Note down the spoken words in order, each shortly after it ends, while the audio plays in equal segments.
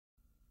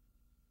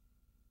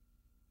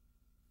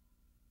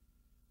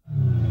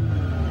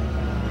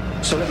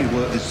So let me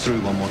work this through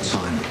one more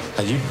time.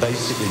 And you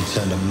basically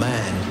turned a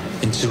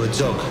man into a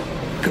dog.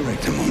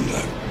 Correct,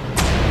 Amundo.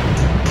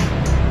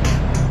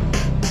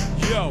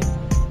 Yo,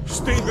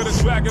 Sting of the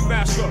Dragon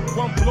Master.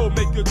 One blow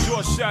make your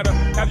jaw shatter.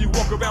 Have you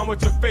walk around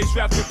with your face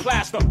wrapped in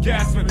plaster,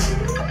 gasping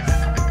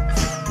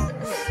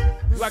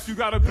like you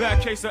got a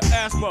bad case of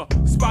asthma.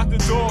 Spot the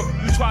dog,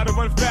 you try to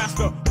run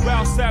faster.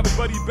 Wild savage,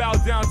 but he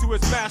bowed down to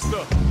his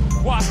master.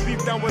 Wasp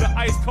beat down with an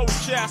ice cold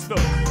Shasta.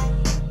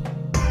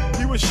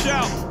 He would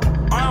shout,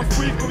 I'm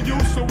free from you,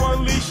 so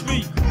unleash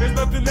me. There's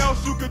nothing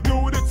else you could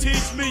do to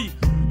teach me.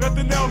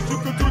 Nothing else you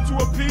could do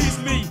to appease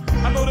me.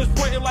 I know this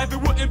point in life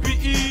it wouldn't be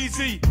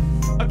easy.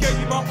 I gave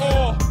you my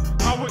all.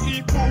 I would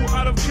eat food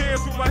out of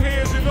cans with my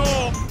hands and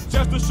all,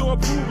 just to show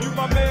and prove you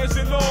my man's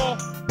and all.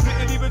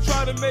 Didn't even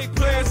try to make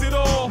plans at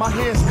all. My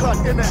hands cut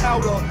in the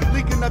outer,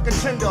 leaking a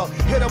contender.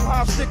 Hit him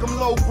high, stick him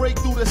low, break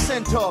through the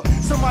center.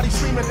 Somebody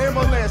screaming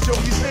ambulance, yo,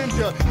 he's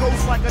ninja.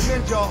 Goes like a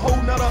ninja,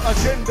 whole nother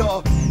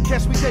agenda.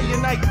 Catch me day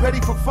and night,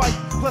 ready for fight.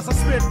 Plus I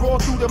spit raw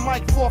through the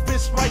mic,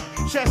 4-fist strike.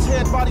 Chest,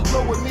 head, body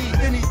blow with me,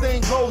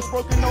 anything goes.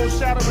 Broken nose,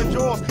 shattering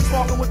jaws,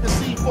 sparking with the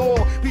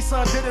C4.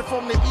 P-Son did it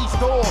from the east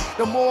door.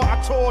 The more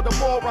I tore, the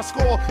more I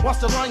score. Watch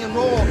the lion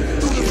roar.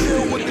 Through the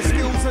field with the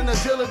skills and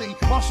agility.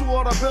 Martial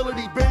art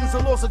ability, bends the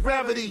laws of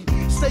gravity.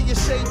 Stay in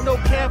shape, no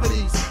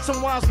cavities.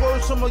 Some wise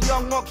words from a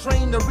young monk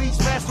trained to reach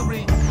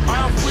mastery.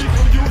 I am free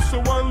from you, so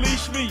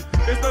unleash me.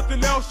 There's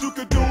nothing else you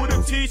could do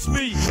to teach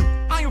me.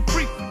 I am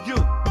free from you.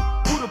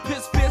 Buddha,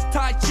 piss, fist,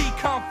 Tai Chi,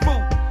 Kung Fu.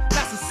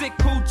 That's a sick,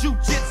 cool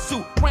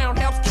Jiu-Jitsu.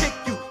 Roundhouse kick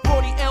you.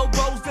 40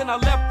 elbows, then I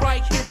left,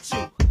 right, hit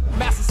you.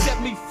 Master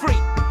set me free.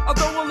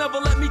 Although he'll never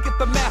let me get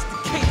the master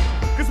key.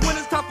 Cause when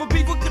it's time for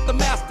beef, we'll get the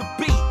master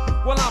beat.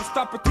 While I'm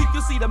stopping teeth,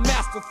 you'll see the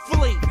master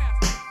flee.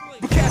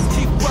 But cats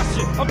keep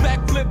rushing, I'm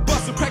backflip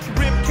busting. Crack your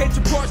rib cage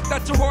apart,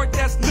 not your heart,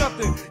 that's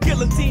nothing.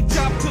 Guillotine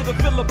chop to the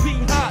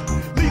Philippine hot.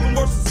 Leaving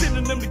worse than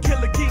sending them to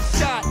kill a key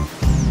shot.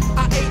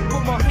 I ate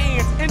with my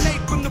hands,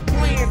 innate from the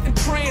plans. In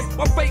trance,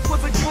 my fate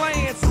was a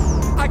glance.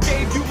 I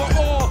gave you my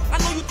all, I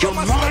know you killed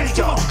my slave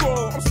to my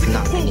skull. I'm sick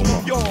of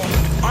fooling y'all.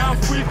 I am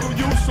free from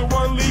you, so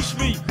unleash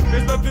me.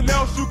 There's nothing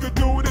else you could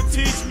do to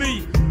teach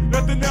me.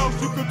 Nothing else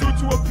you could do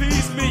to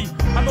appease me.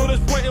 I know this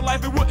point in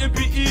life it wouldn't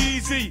be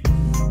easy.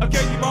 I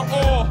gave you my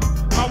all.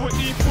 I would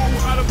eat food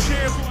out of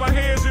cans with my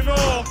hands and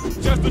all,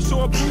 just to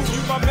show and prove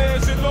you my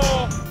man's and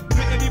all.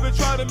 Didn't even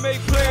try to make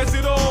plans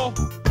at all.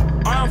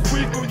 I am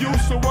free from you,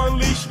 so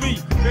unleash me.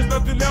 There's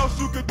nothing else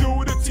you could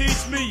do to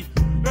teach me.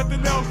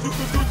 Nothing else you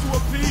could do to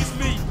appease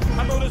me.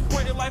 I know this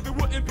point in life it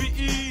wouldn't be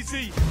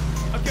easy.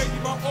 I gave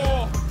you my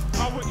all.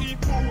 I would eat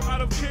food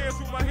out of cans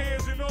with my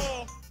hands and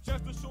all,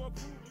 just to show and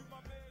prove.